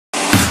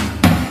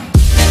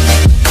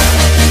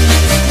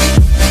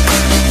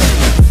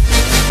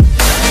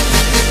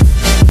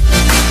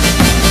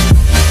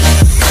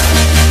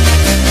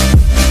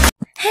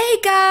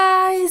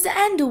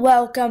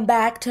welcome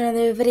back to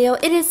another video.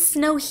 It is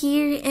Snow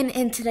here, and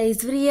in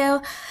today's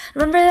video,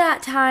 remember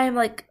that time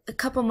like a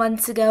couple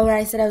months ago where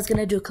I said I was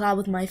gonna do a collab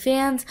with my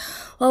fans?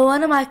 Well,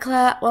 one of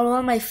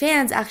my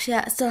fans actually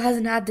still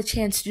hasn't had the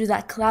chance to do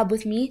that collab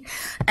with me,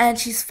 and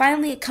she's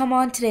finally come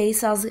on today.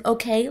 So I was like,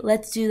 okay,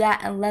 let's do that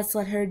and let's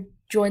let her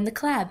join the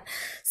collab.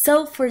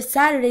 So for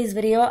Saturday's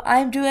video,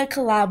 I'm doing a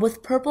collab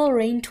with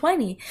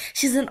PURPLERAIN20.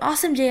 She's an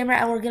awesome jammer,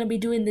 and we're gonna be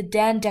doing the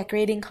den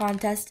decorating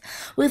contest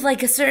with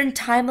like a certain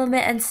time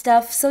limit and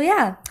stuff. So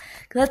yeah,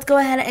 let's go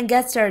ahead and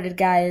get started,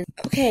 guys.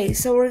 Okay,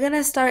 so we're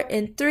gonna start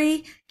in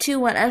 3, 2,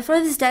 1. And for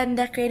this den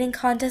decorating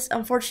contest,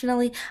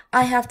 unfortunately,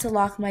 I have to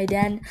lock my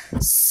den.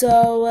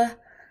 So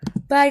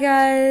bye,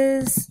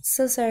 guys.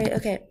 So sorry.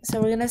 Okay,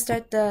 so we're gonna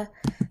start the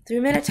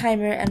 3-minute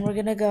timer, and we're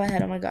gonna go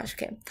ahead. Oh my gosh.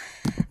 Okay,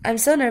 I'm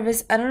so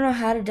nervous. I don't know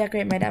how to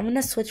decorate my den. I'm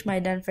gonna switch my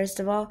den first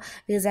of all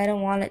because I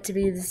don't want it to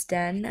be this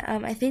den.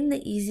 I think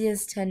the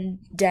easiest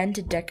den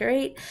to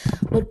decorate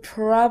would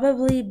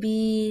probably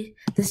be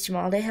this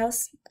Jamalday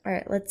house. All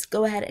right, let's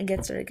go ahead and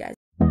get started, guys.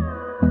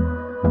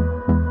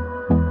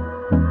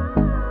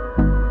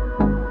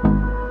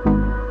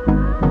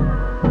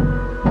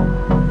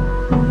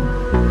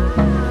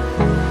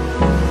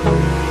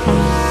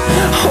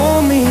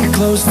 Hold me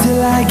close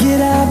till I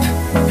get up.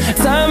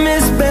 Time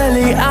is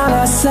barely on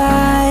our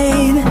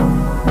side.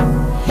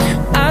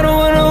 I don't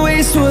wanna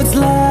waste what's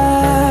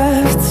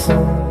left.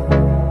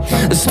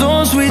 The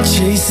storms we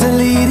chase are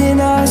leading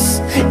us,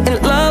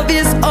 and love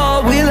is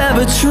all we'll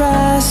ever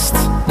trust.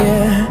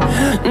 Yeah,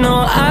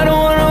 no, I don't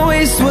wanna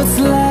waste what's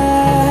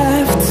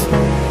left.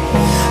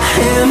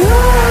 And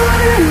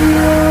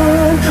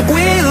on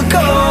we'll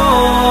go,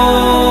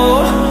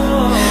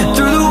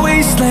 through the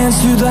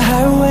wastelands, through the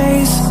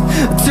highways,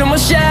 till my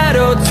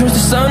shadow turns to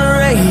sun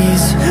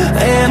rays.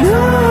 And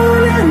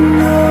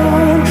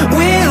on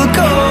we'll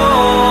go,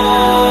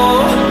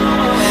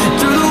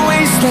 through the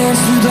wastelands,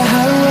 through the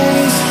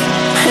highways.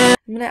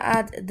 I'm gonna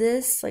add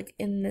this like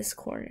in this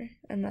corner,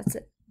 and that's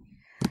it.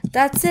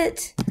 That's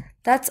it.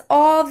 That's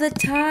all the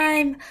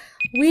time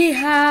we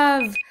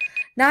have.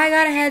 Now I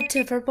gotta head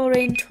to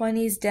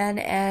PURPLERAIN20's den,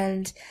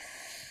 and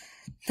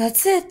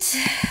that's it.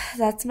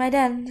 That's my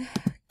den.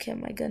 Okay,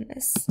 my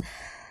goodness.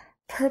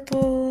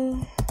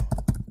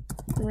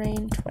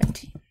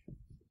 PURPLERAIN20.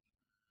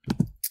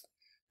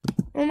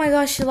 Oh my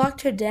gosh, she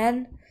locked her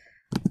den.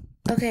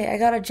 Okay, I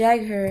gotta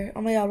jag her.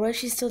 Oh my god, what is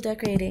she still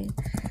decorating?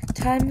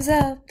 Time's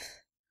up.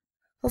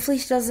 Hopefully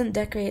she doesn't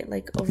decorate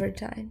like over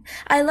time.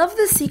 I love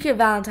the secret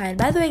Valentine.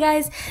 By the way,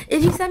 guys,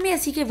 if you send me a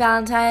secret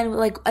Valentine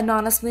like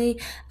anonymously,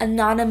 I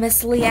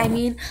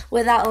mean,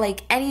 without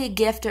like any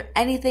gift or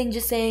anything,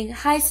 just saying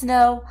hi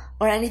Snow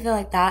or anything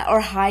like that,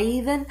 or hi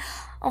even,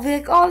 I'll be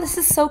like, oh, this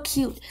is so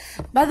cute.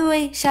 By the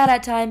way, shout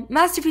out time.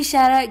 Masterpiece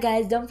shout out,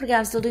 guys. Don't forget,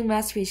 I'm still doing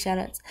masterpiece shout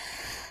outs.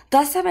 The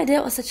last time I did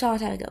it was such a long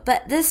time ago.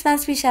 But this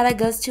masterpiece shout out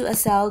goes to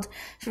Aseld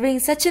for being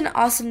such an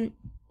awesome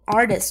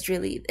artist,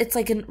 really. It's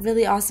like a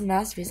really awesome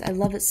masterpiece. I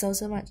love it so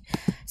much.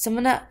 So I'm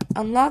gonna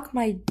unlock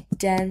my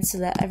den so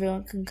that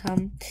everyone can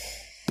come.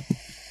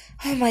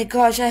 Oh my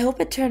gosh, I hope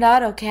it turned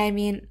out okay. I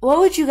mean, what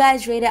would you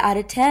guys rate it out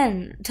of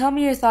 10? Tell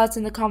me your thoughts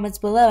in the comments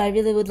below. I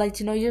really would like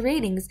to know your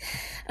ratings.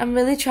 I'm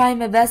really trying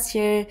my best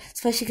here,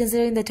 especially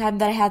considering the time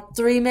that I had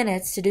 3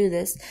 minutes to do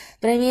this.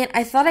 But I mean,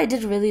 I thought I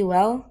did really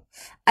well.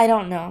 I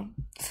don't know.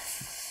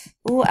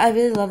 Ooh, I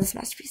really love this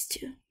masterpiece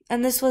too.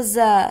 And this was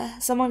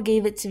someone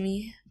gave it to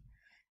me.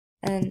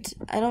 And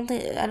I don't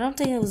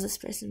think it was this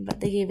person, but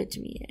they gave it to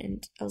me,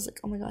 and I was like,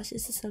 oh my gosh,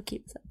 this is so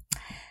cute.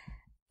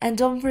 And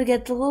don't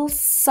forget the little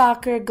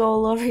soccer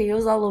goal over here. It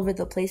was all over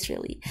the place,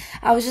 really.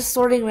 I was just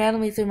sorting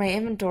randomly through my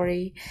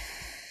inventory.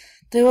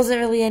 There wasn't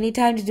really any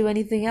time to do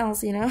anything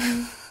else, you know?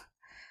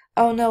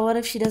 Oh no, what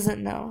if she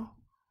doesn't know?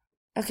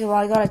 Okay, well,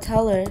 I gotta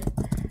tell her.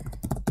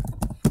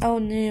 Oh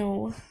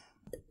no.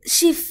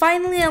 She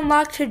finally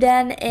unlocked her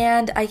den,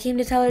 and I came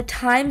to tell her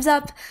time's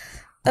up.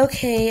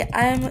 Okay,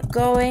 I'm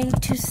going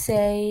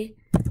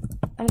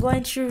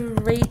to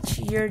rate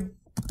your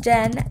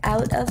den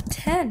out of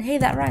 10. Hey,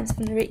 that rhymes. I'm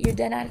going to rate your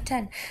den out of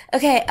 10.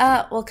 Okay,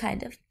 well,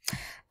 kind of.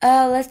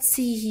 Let's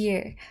see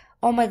here.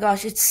 Oh my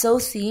gosh, it's so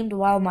themed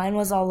while mine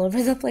was all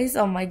over the place.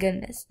 Oh my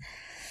goodness.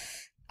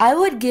 I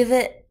would give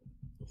it,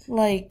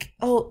 like,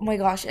 oh my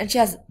gosh. And she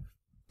has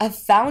a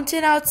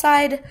fountain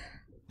outside.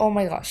 Oh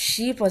my gosh,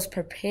 she was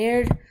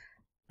prepared.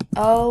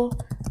 Oh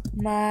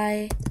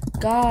my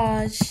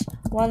gosh.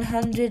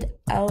 100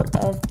 out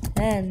of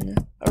 10,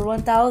 or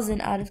 1000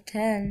 out of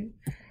 10.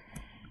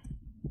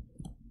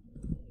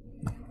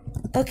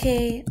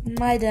 Okay,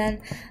 my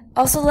den.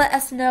 Also, let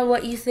us know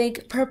what you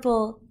think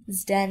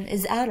Purple's den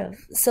is out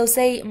of. So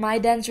say my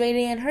den's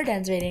rating and her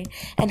den's rating,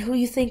 and who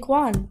you think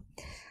won.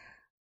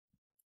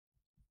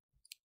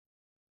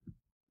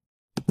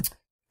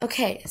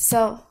 Okay,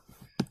 so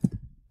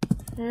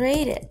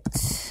rate it.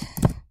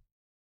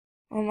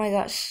 Oh my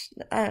gosh,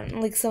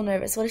 I'm like so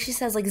nervous. What if she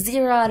says like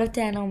 0 out of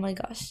 10? Oh my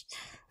gosh,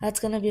 that's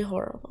gonna be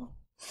horrible.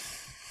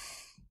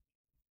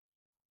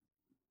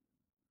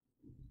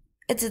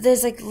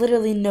 There's like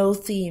literally no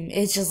theme.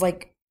 It's just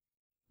like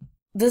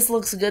this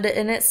looks good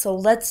in it, so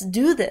let's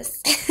do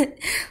this.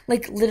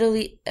 Like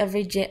literally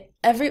every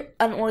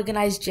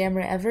unorganized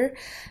jammer ever.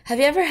 Have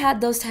you ever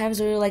had those times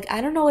where you're like,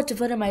 I don't know what to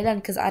put in my den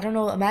because I don't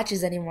know what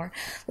matches anymore?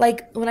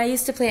 Like when I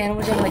used to play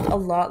Animal Jam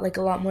like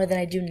a lot more than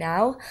I do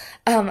now.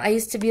 I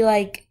used to be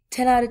like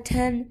 10 out of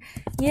 10.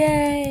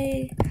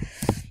 Yay!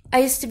 I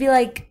used to be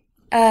like,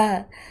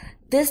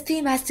 this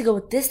team has to go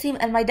with this team,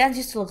 and my dens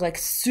used to look like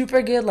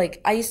super good. Like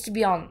I used to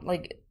be on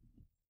like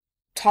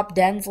top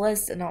dens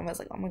list, and I was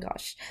like, oh my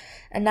gosh.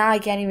 And now I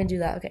can't even do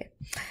that. Okay.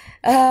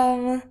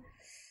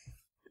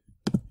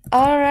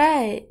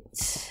 Alright.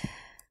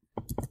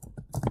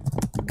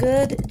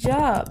 Good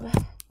job.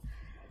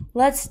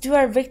 Let's do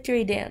our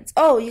victory dance.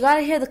 Oh, you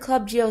gotta hear the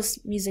Club Geos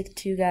music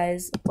too,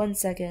 guys. 1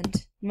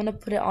 second. I'm gonna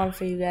put it on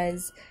for you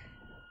guys.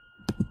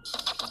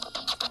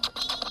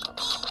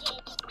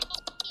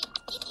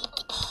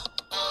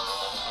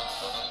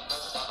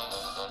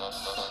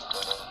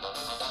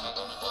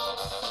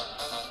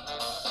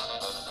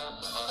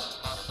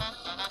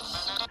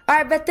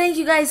 Alright, but thank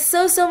you guys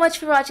so much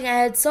for watching. I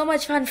had so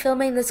much fun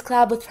filming this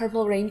collab with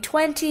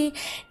PurpleRain20.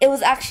 It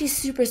was actually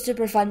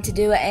super fun to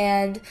do,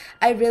 and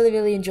I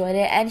really enjoyed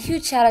it. And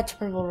huge shout out to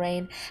Purple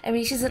Rain. I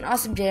mean, she's an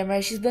awesome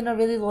jammer. She's been a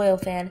really loyal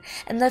fan.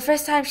 And the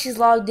first time she's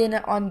logged in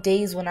on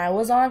days when I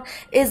was on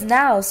is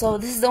now. So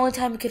this is the only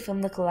time we could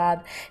film the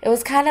collab. It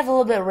was kind of a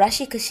little bit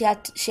rushy because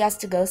she has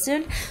to go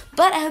soon.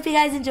 But I hope you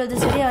guys enjoyed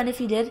this video, and if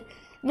you did,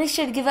 make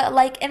sure to give it a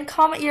like and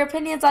comment your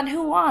opinions on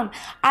who won.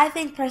 I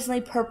think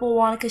personally Purple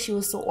won because she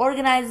was so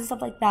organized and stuff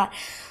like that.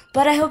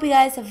 But I hope you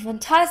guys have a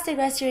fantastic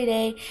rest of your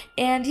day.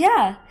 And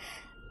yeah,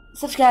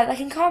 subscribe, like,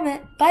 and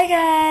comment. Bye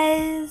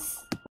guys!